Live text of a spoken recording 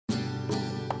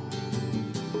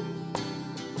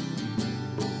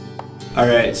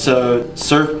Alright, so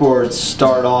surfboards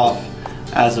start off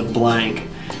as a blank,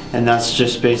 and that's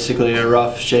just basically a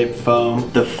rough shaped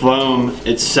foam. The foam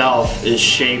itself is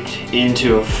shaped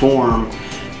into a form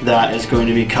that is going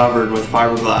to be covered with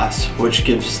fiberglass, which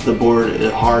gives the board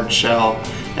a hard shell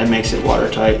and makes it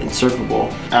watertight and surfable.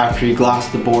 After you glass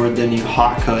the board, then you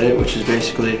hot coat it, which is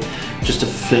basically just a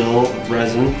fill of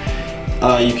resin.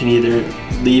 You can either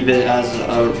leave it as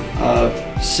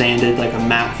a sanded, like a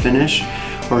matte finish,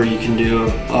 or you can do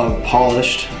a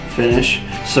polished finish.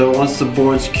 So once the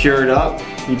board's cured up,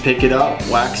 you pick it up,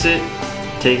 wax it,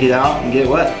 take it out, and get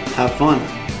wet. Have fun.